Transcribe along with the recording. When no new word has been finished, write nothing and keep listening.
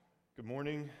Good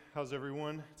morning. How's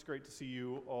everyone? It's great to see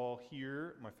you all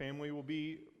here. My family will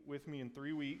be with me in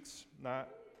 3 weeks. Not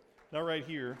right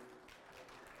here.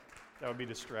 That would be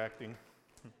distracting.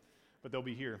 But they'll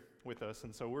be here with us,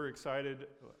 and so we're excited.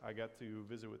 I got to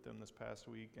visit with them this past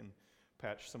week and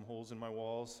patch some holes in my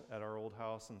walls at our old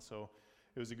house, and so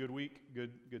it was a good week.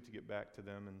 Good to get back to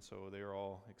them, and so they are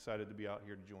all excited to be out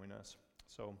here to join us.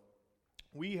 So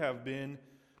we have been,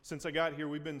 since I got here,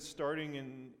 we've been starting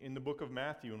in the book of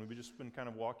Matthew, and we've just been kind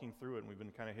of walking through it, and we've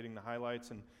been kind of hitting the highlights,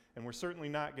 and we're certainly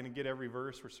not going to get every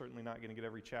verse, we're certainly not going to get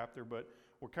every chapter, but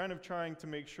we're kind of trying to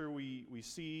make sure we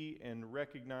see and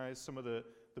recognize some of the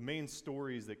main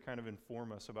stories that kind of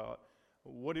inform us about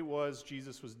what it was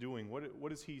Jesus was doing.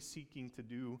 What is he seeking to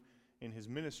do in his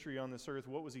ministry on this earth?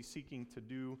 What was he seeking to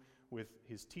do with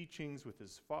his teachings, with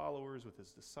his followers, with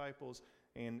his disciples,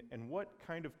 and what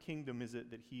kind of kingdom is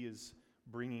it that he is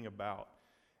bringing about?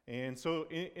 And so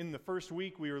in the first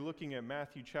week, we were looking at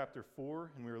Matthew chapter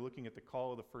 4, and we were looking at the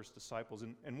call of the first disciples.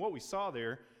 And what we saw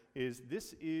there is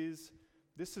this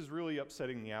is really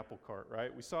upsetting the apple cart,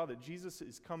 right? We saw that Jesus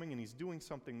is coming, and he's doing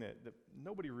something that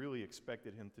nobody really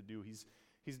expected him to do.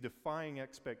 He's defying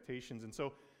expectations. And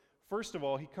so, first of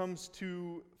all, he comes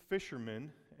to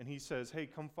fishermen, and he says, hey,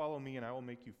 come follow me, and I will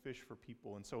make you fish for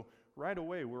people. And so right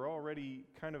away, we're already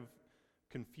kind of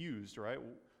confused, right?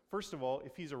 First of all,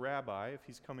 if he's a rabbi, if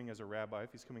he's coming as a rabbi,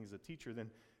 if he's coming as a teacher,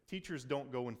 then teachers don't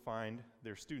go and find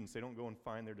their students. They don't go and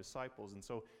find their disciples. And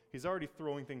so he's already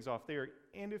throwing things off there.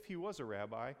 And if he was a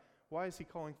rabbi, why is he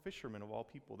calling fishermen of all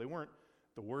people? They weren't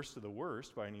the worst of the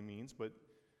worst by any means, but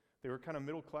they were kind of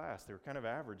middle class. They were kind of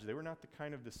average. They were not the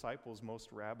kind of disciples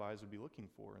most rabbis would be looking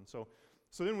for. And so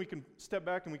then we can step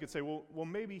back and we could say, well,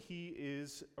 maybe he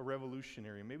is a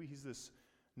revolutionary. Maybe he's this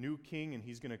new king, and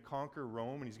he's going to conquer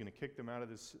Rome, and he's going to kick them out of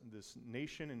this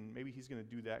nation, and maybe he's going to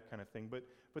do that kind of thing.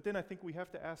 But then I think we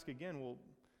have to ask again, well,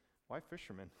 why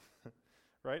fishermen?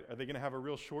 Right? Are they going to have a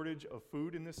real shortage of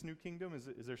food in this new kingdom?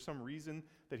 Is there some reason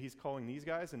that he's calling these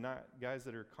guys and not guys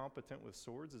that are competent with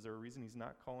swords? Is there a reason he's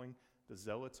not calling the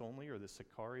zealots only, or the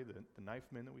Sicarii, the knife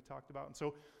men that we talked about? And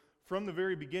so from the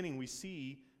very beginning, we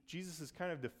see Jesus is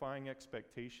kind of defying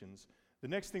expectations. The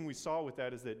next thing we saw with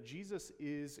that is that Jesus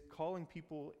is calling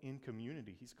people in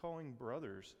community. He's calling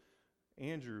brothers,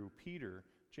 Andrew, Peter,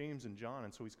 James, and John.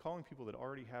 And so he's calling people that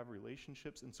already have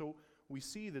relationships. And so we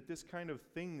see that this kind of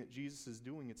thing that Jesus is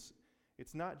doing,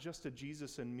 it's not just a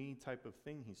Jesus and me type of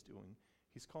thing he's doing.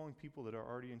 He's calling people that are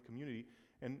already in community.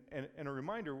 And a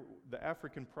reminder, the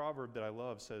African proverb that I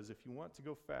love says, if you want to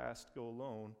go fast, go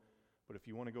alone. But if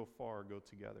you want to go far, go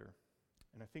together.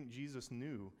 And I think Jesus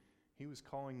knew he was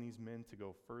calling these men to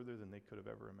go further than they could have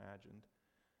ever imagined.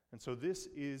 And so this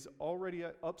is already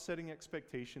upsetting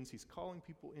expectations. He's calling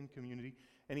people in community,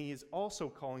 and he is also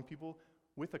calling people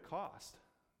with a cost.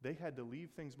 They had to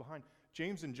leave things behind.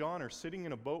 James and John are sitting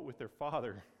in a boat with their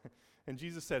father, and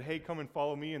Jesus said, hey, come and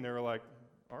follow me, and they were like,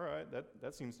 all right,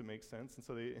 that seems to make sense. And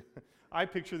so I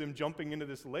picture them jumping into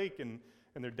this lake, and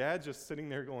their dad's just sitting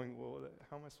there going, well,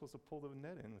 how am I supposed to pull the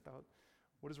net in without,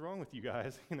 what is wrong with you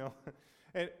guys,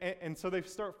 And so they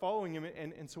start following him,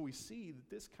 and so we see that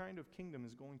this kind of kingdom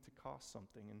is going to cost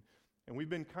something. And we've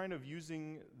been kind of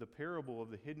using the parable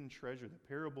of the hidden treasure, the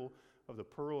parable of the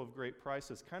pearl of great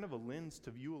price, as kind of a lens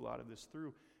to view a lot of this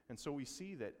through. And so we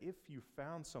see that if you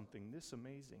found something this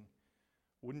amazing,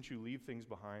 wouldn't you leave things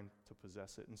behind to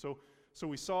possess it? And so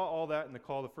we saw all that in the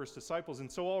call of the first disciples,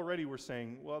 and so already we're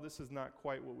saying, well, this is not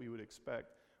quite what we would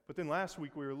expect. But then last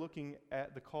week we were looking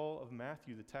at the call of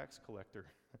Matthew, the tax collector.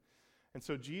 And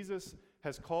so Jesus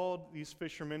has called these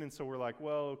fishermen, and so we're like,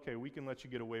 well, okay, we can let you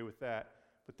get away with that.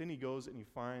 But then he goes and he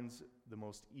finds the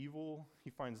most evil, he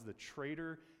finds the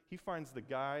traitor, he finds the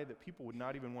guy that people would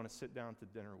not even want to sit down to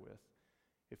dinner with.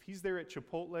 If he's there at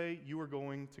Chipotle, you are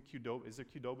going to Qdoba. Is there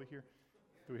Qdoba here?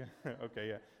 Okay,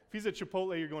 yeah. If he's at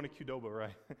Chipotle, you're going to Qdoba,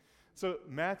 right? So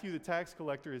Matthew, the tax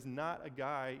collector, is not a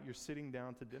guy you're sitting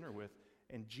down to dinner with.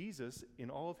 And Jesus, in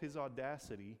all of his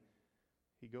audacity,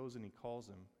 he goes and he calls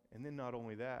him. And then not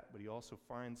only that, but he also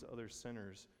finds other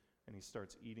sinners and he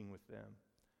starts eating with them.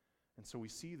 And so we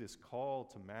see this call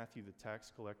to Matthew, the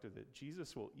tax collector, that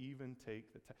Jesus will even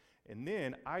take the tax. And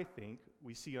then I think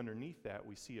we see underneath that,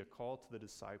 we see a call to the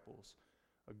disciples,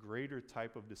 a greater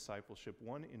type of discipleship,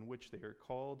 one in which they are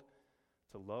called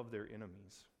to love their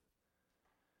enemies.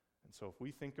 And so if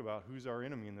we think about who's our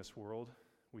enemy in this world,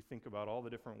 we think about all the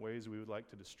different ways we would like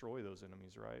to destroy those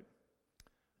enemies, right?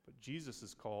 But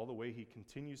Jesus' call, the way he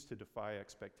continues to defy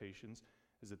expectations,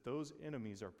 is that those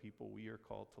enemies are people we are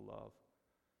called to love.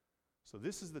 So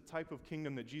this is the type of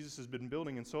kingdom that Jesus has been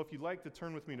building. And so if you'd like to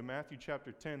turn with me to Matthew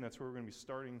chapter 10, that's where we're going to be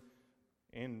starting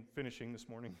and finishing this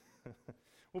morning.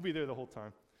 We'll be there the whole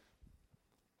time.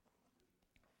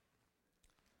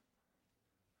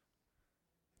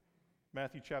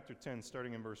 Matthew chapter 10,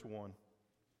 starting in verse 1.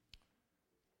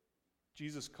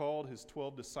 Jesus called his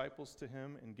 12 disciples to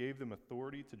him and gave them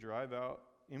authority to drive out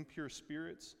impure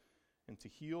spirits and to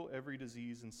heal every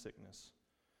disease and sickness.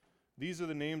 These are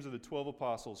the names of the 12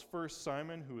 apostles. First,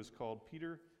 Simon, who is called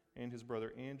Peter, and his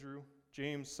brother Andrew,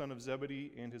 James, son of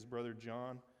Zebedee, and his brother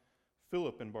John,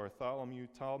 Philip and Bartholomew,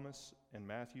 Thomas, and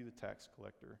Matthew the tax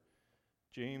collector,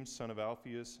 James, son of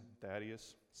Alphaeus, and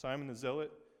Thaddeus, Simon the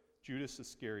Zealot, Judas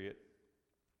Iscariot,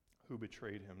 who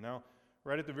betrayed him. Now,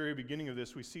 right at the very beginning of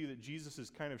this, we see that Jesus is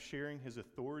kind of sharing his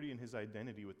authority and his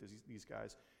identity with these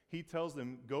guys. He tells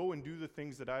them, go and do the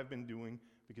things that I've been doing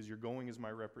because you're going as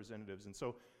my representatives. And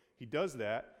so he does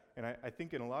that, and I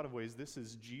think in a lot of ways this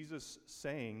is Jesus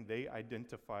saying they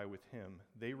identify with him.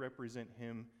 They represent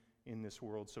him in this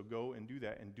world, so go and do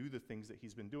that and do the things that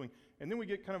he's been doing. And then we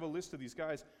get kind of a list of these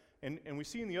guys, and we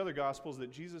see in the other Gospels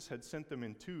that Jesus had sent them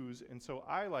in twos, and so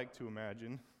I like to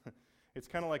imagine it's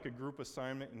kind of like a group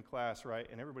assignment in class, right?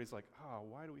 And everybody's like,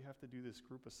 why do we have to do this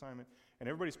group assignment? And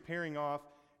everybody's pairing off,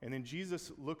 and then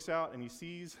Jesus looks out and he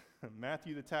sees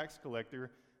Matthew the tax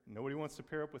collector. Nobody wants to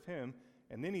pair up with him.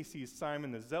 And then he sees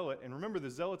Simon the Zealot. And remember, the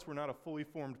Zealots were not a fully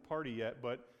formed party yet,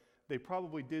 but they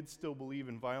probably did still believe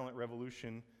in violent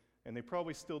revolution, and they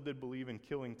probably still did believe in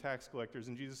killing tax collectors.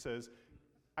 And Jesus says,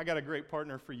 I got a great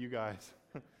partner for you guys.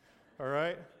 All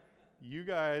right? You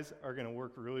guys are going to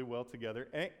work really well together.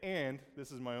 And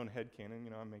this is my own headcanon,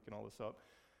 I'm making all this up.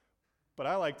 But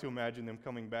I like to imagine them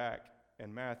coming back,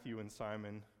 and Matthew and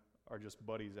Simon are just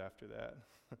buddies after that.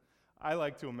 I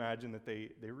like to imagine that they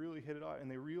really hit it off, and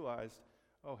they realized,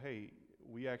 oh, hey,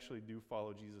 we actually do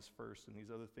follow Jesus first, and these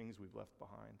other things we've left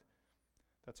behind.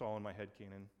 That's all in my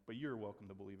headcanon, but you're welcome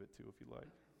to believe it too if you like.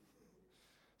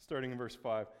 Starting in verse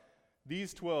 5.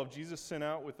 These 12 Jesus sent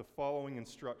out with the following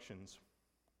instructions.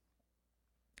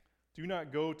 Do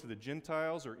not go to the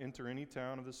Gentiles or enter any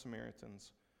town of the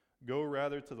Samaritans. Go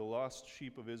rather to the lost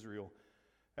sheep of Israel.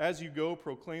 As you go,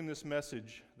 proclaim this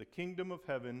message: the kingdom of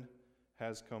heaven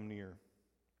has come near.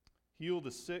 Heal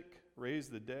the sick, raise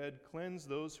the dead, cleanse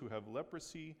those who have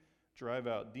leprosy, drive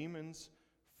out demons.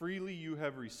 Freely you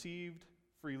have received,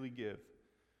 freely give.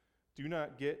 Do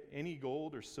not get any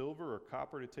gold or silver or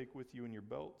copper to take with you in your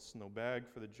belts, no bag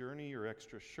for the journey or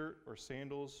extra shirt or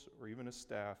sandals or even a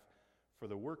staff, for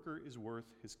the worker is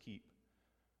worth his keep.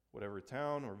 Whatever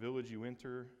town or village you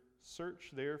enter,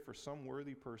 search there for some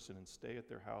worthy person and stay at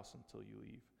their house until you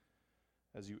leave.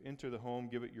 As you enter the home,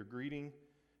 give it your greeting.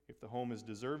 If the home is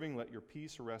deserving, let your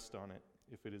peace rest on it.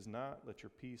 If it is not, let your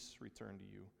peace return to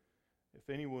you. If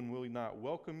anyone will not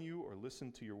welcome you or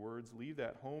listen to your words, leave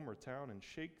that home or town and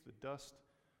shake the dust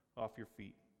off your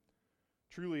feet.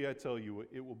 Truly, I tell you,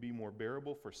 it will be more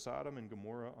bearable for Sodom and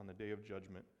Gomorrah on the day of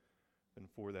judgment than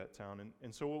for that town.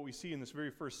 And so what we see in this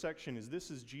very first section is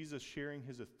this is Jesus sharing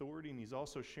his authority, and he's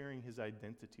also sharing his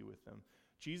identity with them.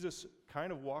 Jesus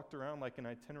kind of walked around like an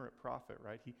itinerant prophet,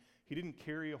 right? He didn't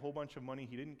carry a whole bunch of money.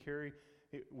 He didn't carry...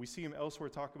 We see him elsewhere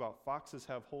talk about foxes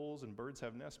have holes and birds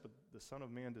have nests, but the Son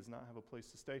of Man does not have a place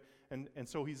to stay. And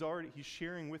so he's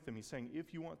sharing with them. He's saying,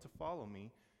 if you want to follow me,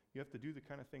 you have to do the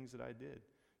kind of things that I did.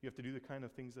 You have to do the kind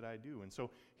of things that I do. And so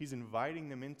he's inviting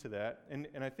them into that. And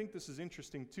I think this is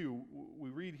interesting too. We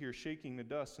read here, shaking the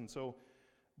dust. And so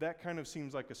that kind of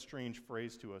seems like a strange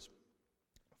phrase to us.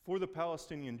 For the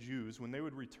Palestinian Jews, when they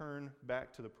would return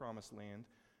back to the promised land,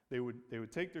 they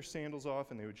would take their sandals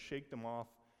off and they would shake them off.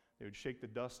 They would shake the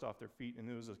dust off their feet. And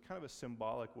it was a kind of a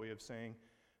symbolic way of saying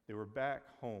they were back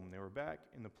home. They were back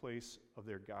in the place of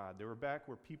their God. They were back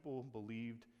where people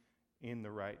believed in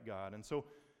the right God. And so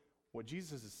what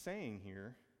Jesus is saying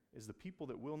here is the people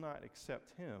that will not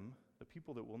accept him, the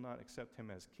people that will not accept him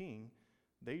as king,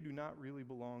 they do not really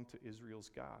belong to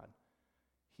Israel's God.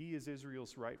 He is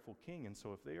Israel's rightful king, and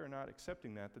so if they are not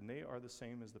accepting that, then they are the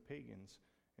same as the pagans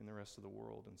in the rest of the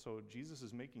world. And so Jesus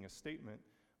is making a statement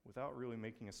without really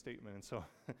making a statement. And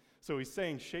so he's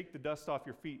saying, shake the dust off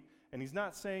your feet. And he's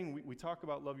not saying, we talk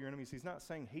about love your enemies, he's not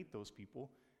saying hate those people.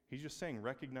 He's just saying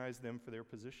recognize them for their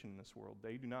position in this world.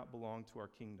 They do not belong to our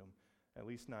kingdom, at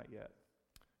least not yet.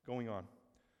 Going on.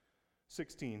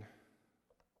 16.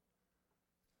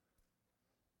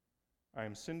 I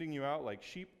am sending you out like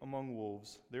sheep among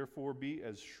wolves. Therefore be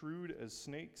as shrewd as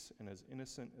snakes and as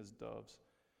innocent as doves.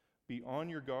 Be on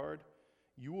your guard.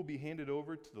 You will be handed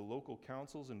over to the local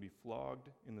councils and be flogged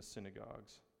in the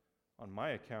synagogues. On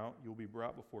my account, you will be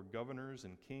brought before governors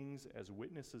and kings as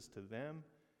witnesses to them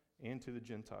and to the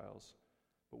Gentiles.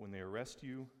 But when they arrest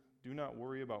you, do not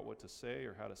worry about what to say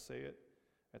or how to say it.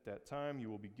 At that time you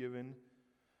will be given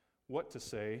what to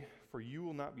say, for you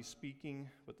will not be speaking,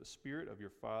 but the Spirit of your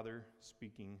Father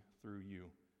speaking through you.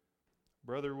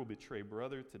 Brother will betray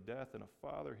brother to death, and a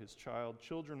father his child.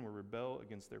 Children will rebel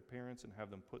against their parents and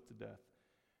have them put to death.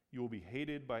 You will be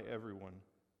hated by everyone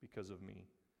because of me.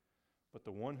 But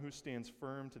the one who stands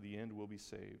firm to the end will be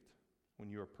saved. When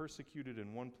you are persecuted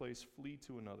in one place, flee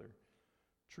to another.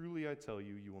 Truly I tell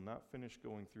you, you will not finish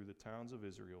going through the towns of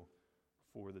Israel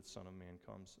before the Son of Man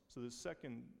comes. So this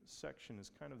second section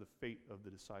is kind of the fate of the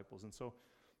disciples. And so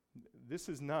this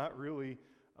is not really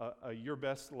a your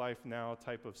best life now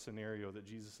type of scenario that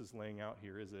Jesus is laying out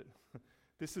here, is it?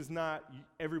 This is not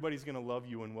everybody's going to love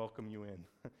you and welcome you in.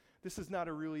 This is not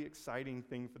a really exciting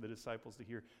thing for the disciples to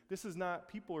hear. This is not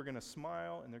people are going to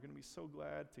smile and they're going to be so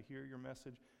glad to hear your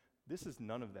message. This is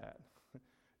none of that.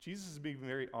 Jesus is being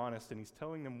very honest, and he's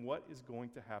telling them what is going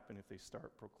to happen if they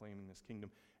start proclaiming this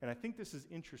kingdom. And I think this is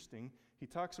interesting. He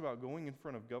talks about going in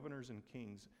front of governors and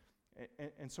kings.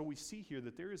 And so we see here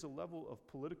that there is a level of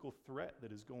political threat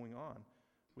that is going on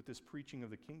with this preaching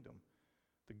of the kingdom.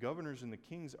 The governors and the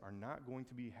kings are not going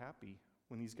to be happy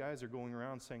when these guys are going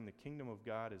around saying the kingdom of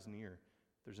God is near.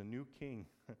 There's a new king.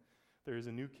 There is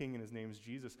a new king, and his name is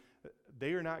Jesus.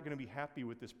 They are not going to be happy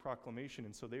with this proclamation,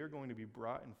 and so they are going to be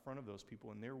brought in front of those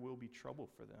people, and there will be trouble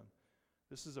for them.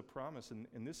 This is a promise,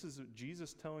 and this is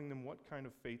Jesus telling them what kind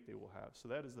of fate they will have. So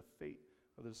that is the fate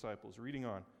of the disciples. Reading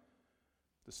on.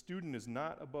 The student is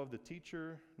not above the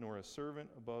teacher, nor a servant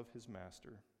above his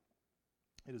master.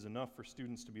 It is enough for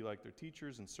students to be like their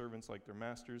teachers and servants like their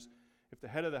masters. If the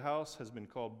head of the house has been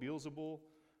called Beelzebul,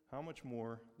 how much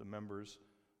more the members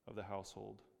of the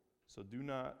household? So do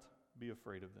not be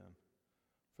afraid of them,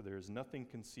 for there is nothing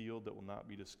concealed that will not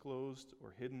be disclosed,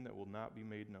 or hidden that will not be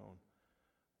made known.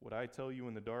 What I tell you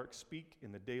in the dark, speak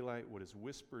in the daylight. What is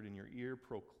whispered in your ear,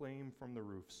 proclaim from the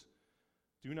roofs.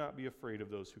 Do not be afraid of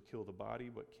those who kill the body,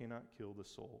 but cannot kill the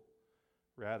soul.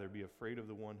 Rather, be afraid of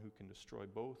the one who can destroy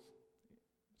both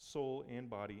soul and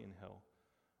body in hell.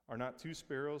 Are not 2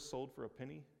 sparrows sold for a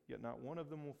penny? Yet not one of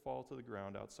them will fall to the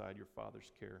ground outside your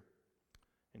Father's care.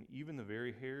 And even the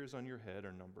very hairs on your head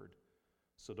are numbered.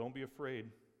 So don't be afraid.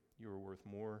 You are worth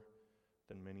more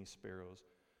than many sparrows.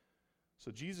 So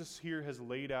Jesus here has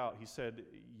laid out, he said,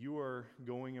 you are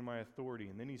going in my authority.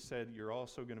 And then he said, you're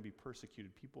also going to be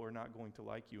persecuted. People are not going to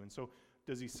like you. And so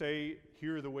does he say,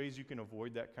 here are the ways you can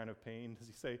avoid that kind of pain? Does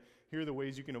he say, here are the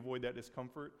ways you can avoid that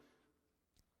discomfort?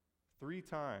 3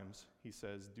 times he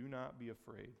says, do not be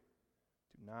afraid.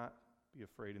 Do not be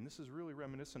afraid. And this is really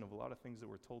reminiscent of a lot of things that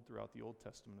were told throughout the Old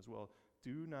Testament as well.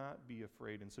 Do not be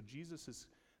afraid. And so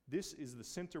this is the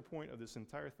center point of this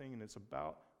entire thing, and it's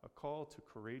about a call to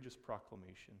courageous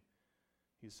proclamation.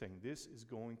 He's saying this is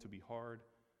going to be hard,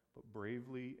 but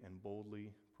bravely and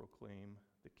boldly proclaim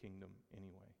the kingdom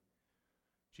anyway.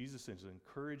 Jesus is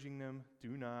encouraging them,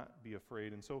 do not be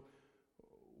afraid. And so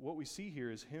what we see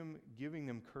here is him giving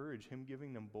them courage, him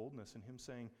giving them boldness, and him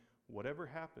saying, whatever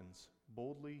happens,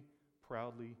 boldly,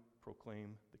 proudly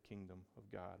proclaim the kingdom of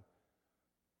God.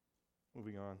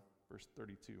 Moving on, verse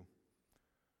 32.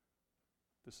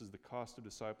 This is the cost of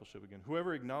discipleship again.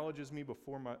 Whoever acknowledges me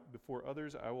before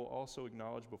others, I will also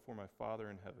acknowledge before my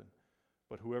Father in heaven.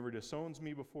 But whoever disowns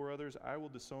me before others, I will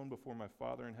disown before my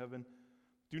Father in heaven.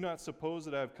 Do not suppose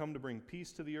that I have come to bring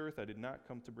peace to the earth. I did not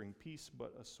come to bring peace,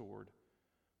 but a sword.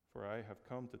 For I have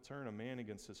come to turn a man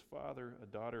against his father, a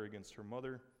daughter against her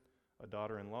mother, a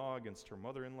daughter-in-law against her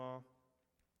mother-in-law.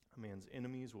 A man's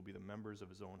enemies will be the members of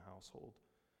his own household.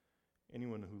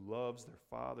 Anyone who loves their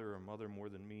father or mother more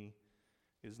than me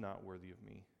is not worthy of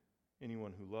me.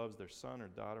 Anyone who loves their son or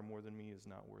daughter more than me is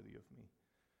not worthy of me.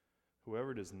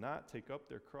 Whoever does not take up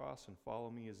their cross and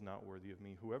follow me is not worthy of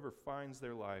me. Whoever finds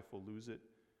their life will lose it.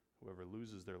 Whoever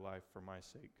loses their life for my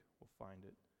sake will find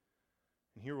it.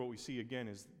 And here what we see again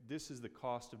is this is the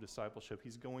cost of discipleship.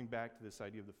 He's going back to this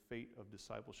idea of the fate of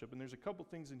discipleship. And there's a couple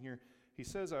things in here. He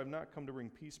says, I have not come to bring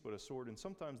peace but a sword. And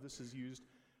sometimes this is used,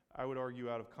 I would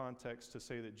argue, out of context to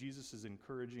say that Jesus is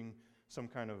encouraging some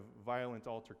kind of violent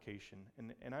altercation.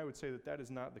 And I would say that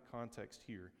is not the context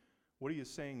here. What he is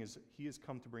saying is he has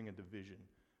come to bring a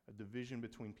division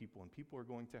between people. And people are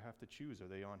going to have to choose. Are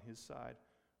they on his side?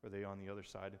 Or are they on the other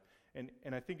side?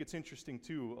 And I think it's interesting,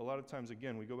 too, a lot of times,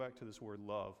 again, we go back to this word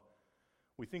love.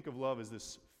 We think of love as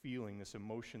this feeling, this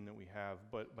emotion that we have.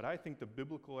 But I think the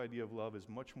biblical idea of love is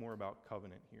much more about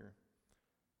covenant here.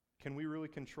 Can we really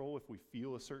control if we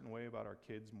feel a certain way about our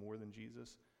kids more than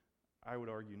Jesus? I would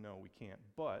argue no, we can't.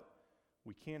 But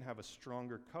we can have a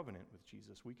stronger covenant with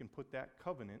Jesus. We can put that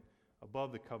covenant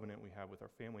above the covenant we have with our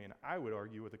family. And I would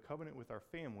argue with a covenant with our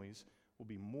families will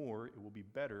be more, it will be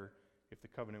better, if the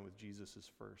covenant with Jesus is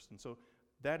first. And so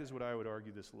that is what I would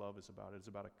argue this love is about. It's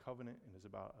about a covenant, and it's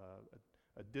about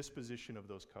a disposition of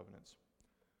those covenants.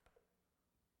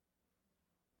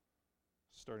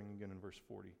 Starting again in verse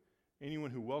 40.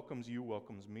 Anyone who welcomes you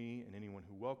welcomes me, and anyone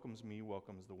who welcomes me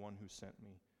welcomes the one who sent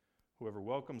me. Whoever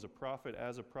welcomes a prophet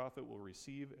as a prophet will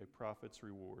receive a prophet's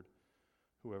reward.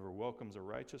 Whoever welcomes a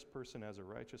righteous person as a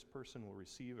righteous person will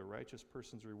receive a righteous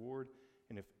person's reward.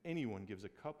 And if anyone gives a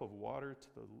cup of water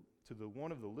to the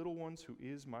one of the little ones who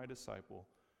is my disciple,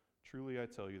 truly I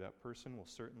tell you, that person will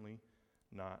certainly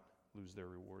not lose their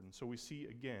reward. And so we see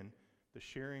again the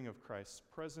sharing of Christ's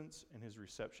presence and his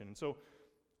reception. And so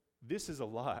this is a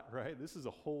lot, right? This is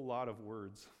a whole lot of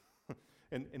words.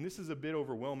 and this is a bit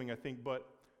overwhelming, I think, but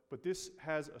this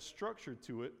has a structure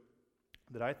to it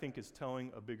that I think is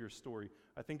telling a bigger story.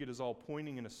 I think it is all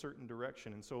pointing in a certain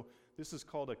direction. And so this is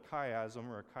called a chiasm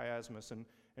or a chiasmus.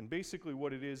 And basically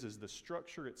what it is the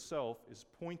structure itself is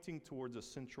pointing towards a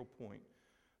central point.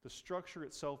 The structure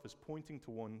itself is pointing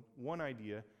to one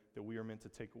idea that we are meant to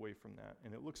take away from that.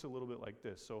 And it looks a little bit like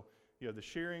this. So you have the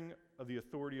sharing of the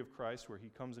authority of Christ, where he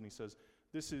comes and he says,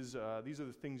 these are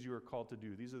the things you are called to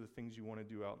do. These are the things you want to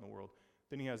do out in the world.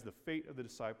 Then he has the fate of the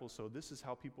disciples. So this is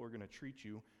how people are going to treat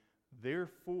you.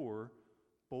 Therefore,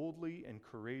 boldly and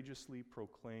courageously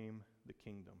proclaim the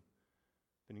kingdom.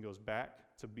 Then he goes back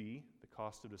to B, the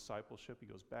cost of discipleship. He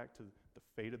goes back to the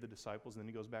fate of the disciples. And then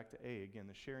he goes back to A, again,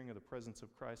 the sharing of the presence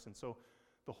of Christ. And so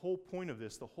the whole point of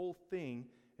this, the whole thing,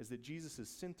 is that Jesus is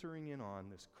centering in on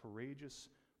this courageous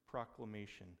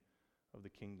proclamation of the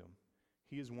kingdom.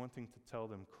 He is wanting to tell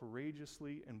them,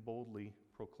 courageously and boldly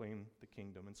proclaim the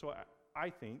kingdom. And so I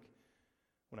think,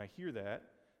 when I hear that,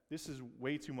 this is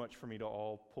way too much for me to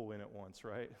all pull in at once,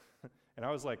 right? And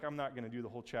I was like, I'm not going to do the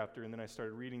whole chapter. And then I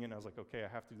started reading it, and I was like, okay, I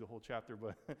have to do the whole chapter.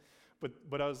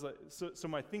 But I was like, so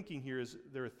my thinking here is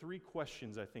there are three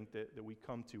questions, I think, that we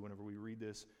come to whenever we read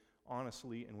this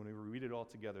honestly and whenever we read it all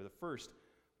together. The first,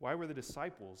 why were the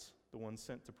disciples the ones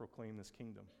sent to proclaim this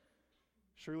kingdom?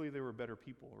 Surely they were better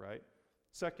people, right?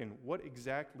 Second, what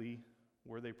exactly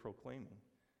were they proclaiming?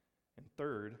 And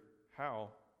third, how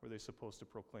were they supposed to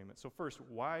proclaim it? So first,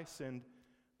 why send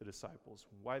the disciples?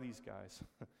 Why these guys?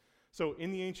 So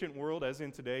in the ancient world, as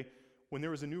in today, when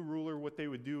there was a new ruler, what they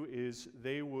would do is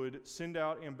they would send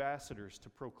out ambassadors to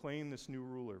proclaim this new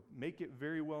ruler, make it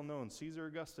very well known. Caesar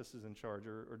Augustus is in charge,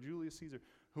 or Julius Caesar,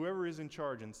 whoever is in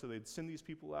charge. And so they'd send these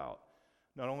people out.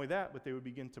 Not only that, but they would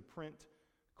begin to print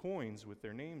coins with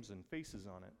their names and faces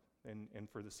on it. And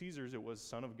for the Caesars, it was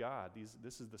Son of God.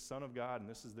 This is the Son of God, and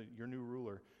this is your new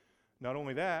ruler. Not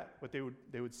only that, but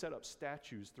they would set up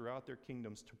statues throughout their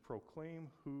kingdoms to proclaim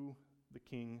who the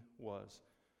king was.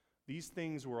 These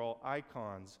things were all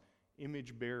icons,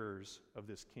 image bearers of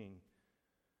this king.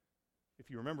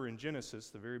 If you remember in Genesis,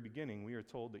 the very beginning, we are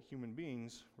told that human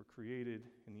beings were created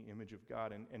in the image of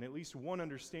God. And at least one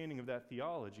understanding of that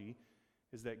theology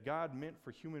is that God meant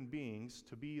for human beings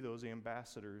to be those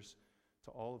ambassadors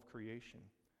to all of creation.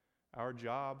 Our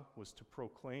job was to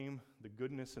proclaim the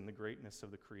goodness and the greatness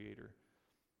of the Creator.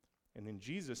 And then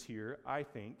Jesus here, I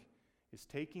think, is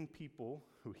taking people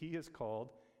who he has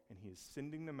called, and he is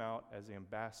sending them out as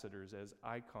ambassadors, as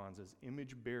icons, as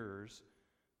image bearers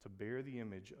to bear the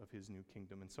image of his new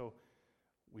kingdom. And so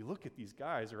we look at these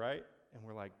guys, right? And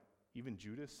we're like, even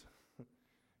Judas,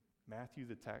 Matthew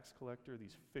the tax collector,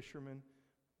 these fishermen,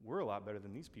 we're a lot better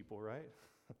than these people, right?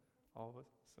 All of us.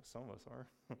 So some of us are.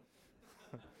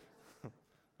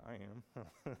 I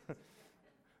am.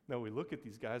 No, we look at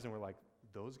these guys and we're like,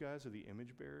 those guys are the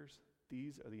image bearers.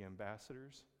 These are the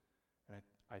ambassadors. And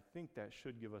I think that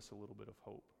should give us a little bit of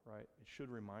hope, right? It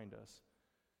should remind us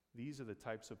these are the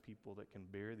types of people that can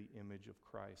bear the image of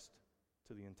Christ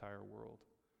to the entire world.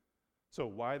 So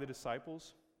why the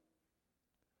disciples?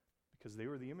 Because they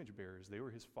were the image bearers. They were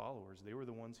his followers. They were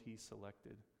the ones he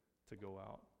selected to go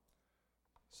out.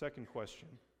 Second question,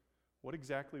 what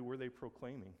exactly were they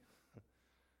proclaiming?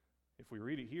 If we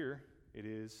read it here, it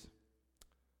is,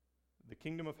 the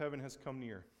kingdom of heaven has come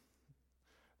near.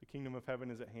 The kingdom of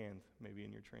heaven is at hand, maybe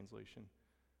in your translation.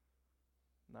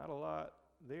 Not a lot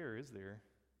there, is there?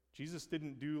 Jesus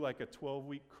didn't do like a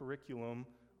 12-week curriculum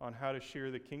on how to share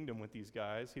the kingdom with these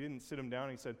guys. He didn't sit them down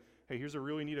and he said, hey, here's a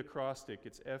really neat acrostic.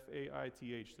 It's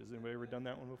F-A-I-T-H. Has anybody ever done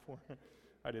that one before?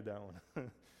 I did that one.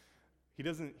 He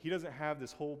doesn't have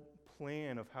this whole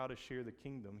plan of how to share the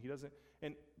kingdom. He doesn't,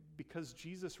 and because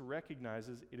Jesus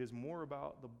recognizes it is more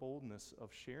about the boldness of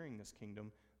sharing this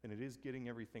kingdom than it is getting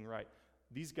everything right.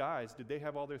 These guys, did they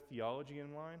have all their theology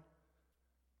in line?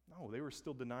 No, they were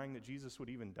still denying that Jesus would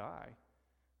even die.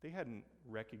 They hadn't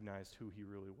recognized who he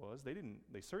really was.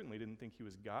 They certainly didn't think he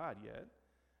was God yet.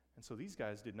 And so these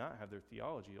guys did not have their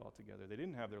theology all together. They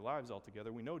didn't have their lives all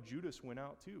together. We know Judas went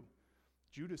out too.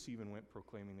 Judas even went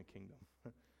proclaiming the kingdom.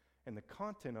 And the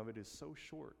content of it is so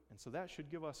short. And so that should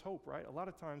give us hope, right? A lot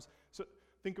of times, so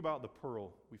think about the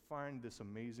pearl. We find this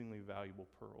amazingly valuable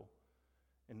pearl.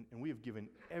 And we have given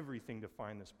everything to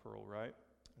find this pearl, right?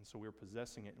 And so we're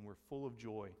possessing it and we're full of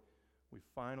joy. We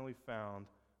finally found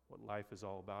what life is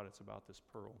all about. It's about this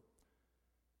pearl.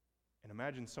 And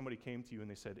imagine somebody came to you and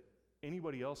they said,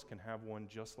 anybody else can have one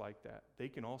just like that. They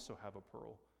can also have a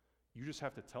pearl. You just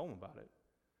have to tell them about it.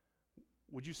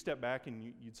 Would you step back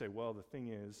and you'd say, well, the thing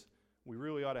is, we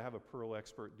really ought to have a pearl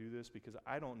expert do this because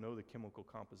I don't know the chemical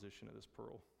composition of this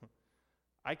pearl.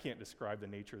 I can't describe the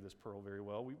nature of this pearl very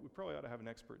well. We probably ought to have an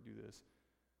expert do this.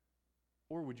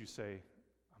 Or would you say,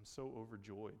 I'm so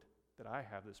overjoyed that I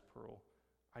have this pearl.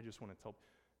 I just want to tell.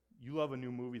 You love a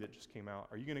new movie that just came out.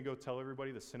 Are you going to go tell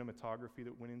everybody the cinematography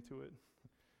that went into it?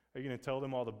 Are you going to tell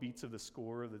them all the beats of the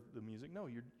score, the music? No,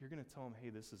 you're going to tell them, hey,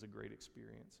 this is a great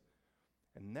experience.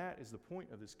 And that is the point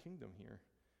of this kingdom here.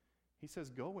 He says,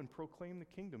 go and proclaim the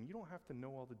kingdom. You don't have to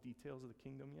know all the details of the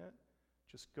kingdom yet.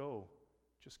 Just go.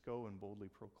 Just go and boldly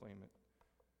proclaim it.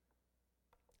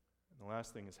 And the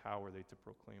last thing is, how are they to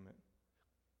proclaim it?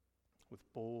 With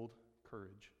bold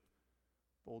courage.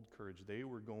 Bold courage. They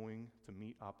were going to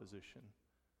meet opposition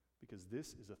because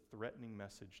this is a threatening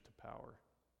message to power.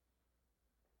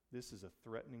 This is a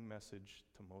threatening message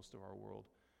to most of our world.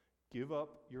 Give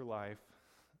up your life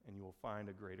and you will find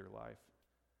a greater life.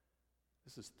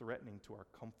 This is threatening to our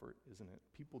comfort, isn't it?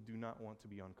 People do not want to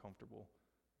be uncomfortable.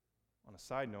 On a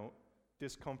side note,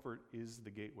 discomfort is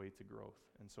the gateway to growth.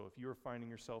 And so if you're finding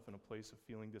yourself in a place of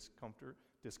feeling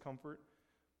discomfort,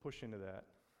 push into that.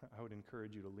 I would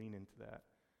encourage you to lean into that.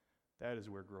 That is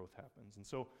where growth happens. And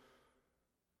so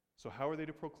how are they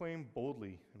to proclaim?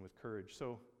 Boldly and with courage.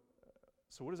 So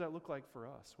what does that look like for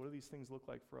us? What do these things look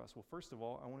like for us? Well, first of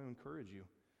all, I want to encourage you.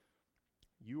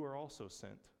 You are also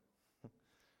sent.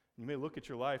 You may look at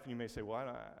your life and you may say, well,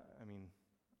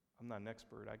 I'm not an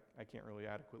expert. I can't really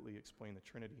adequately explain the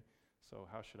Trinity, so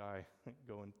how should I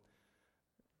go and...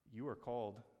 You are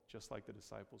called just like the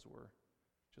disciples were,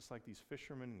 just like these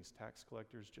fishermen, these tax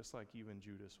collectors, just like even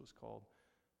Judas was called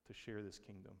to share this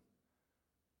kingdom.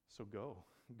 So go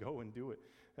and do it.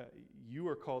 You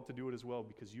are called to do it as well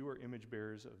because you are image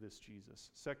bearers of this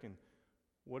Jesus. Second,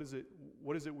 what is it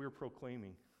we're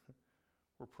proclaiming?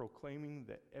 We're proclaiming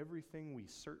that everything we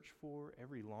search for,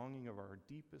 every longing of our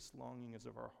deepest longings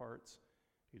of our hearts,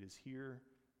 it is here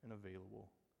and available.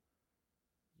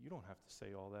 You don't have to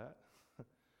say all that.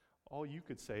 All you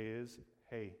could say is,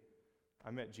 hey,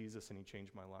 I met Jesus and he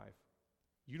changed my life.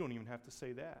 You don't even have to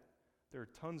say that. There are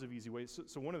tons of easy ways.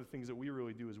 So one of the things that we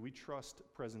really do is we trust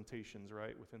presentations,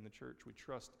 right, within the church. We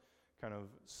trust kind of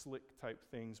slick type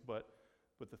things, but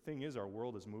the thing is our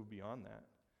world has moved beyond that.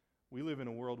 We live in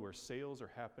a world where sales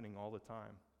are happening all the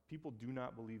time. People do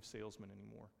not believe salesmen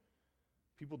anymore.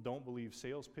 People don't believe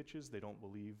sales pitches. They don't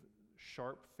believe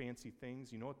sharp, fancy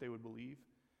things. You know what they would believe?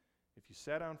 If you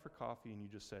sat down for coffee and you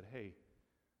just said, hey,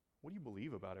 what do you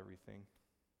believe about everything?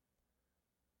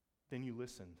 Then you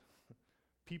listened.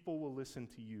 People will listen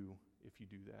to you if you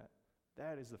do that.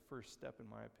 That is the first step, in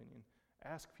my opinion.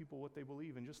 Ask people what they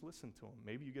believe and just listen to them.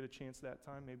 Maybe you get a chance that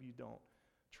time, maybe you don't.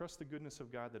 Trust the goodness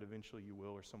of God that eventually you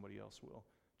will or somebody else will.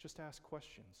 Just ask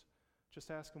questions.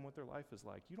 Just ask them what their life is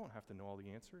like. You don't have to know all the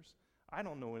answers. I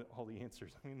don't know all the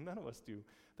answers. I mean, none of us do.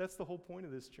 That's the whole point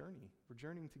of this journey. We're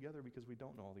journeying together because we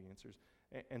don't know all the answers.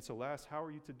 And so last, how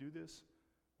are you to do this?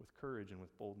 With courage and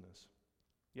with boldness.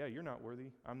 Yeah, you're not worthy.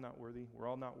 I'm not worthy. We're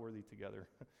all not worthy together.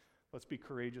 Let's be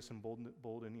courageous and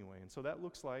bold anyway. And so that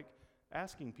looks like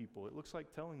asking people. It looks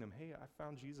like telling them, hey, I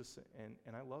found Jesus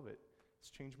and I love it.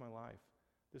 It's changed my life.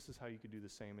 This is how you could do the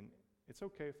same. And it's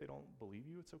okay if they don't believe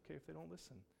you. It's okay if they don't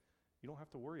listen. You don't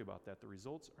have to worry about that. The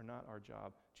results are not our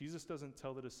job. Jesus doesn't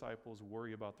tell the disciples,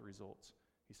 worry about the results.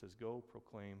 He says, go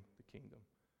proclaim the kingdom.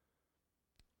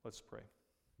 Let's pray.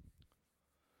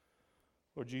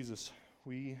 Lord Jesus,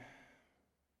 we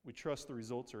trust the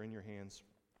results are in your hands,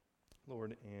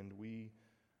 Lord, and we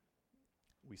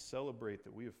celebrate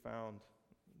that we have found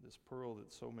this pearl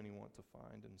that so many want to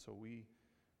find. And so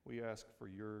we ask for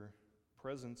your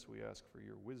presence, we ask for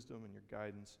your wisdom and your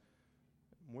guidance.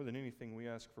 More than anything, we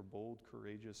ask for bold,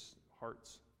 courageous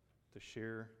hearts to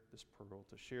share this pearl,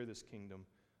 to share this kingdom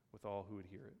with all who would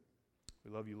hear it.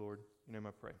 We love you, Lord. In your name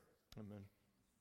I pray. Amen.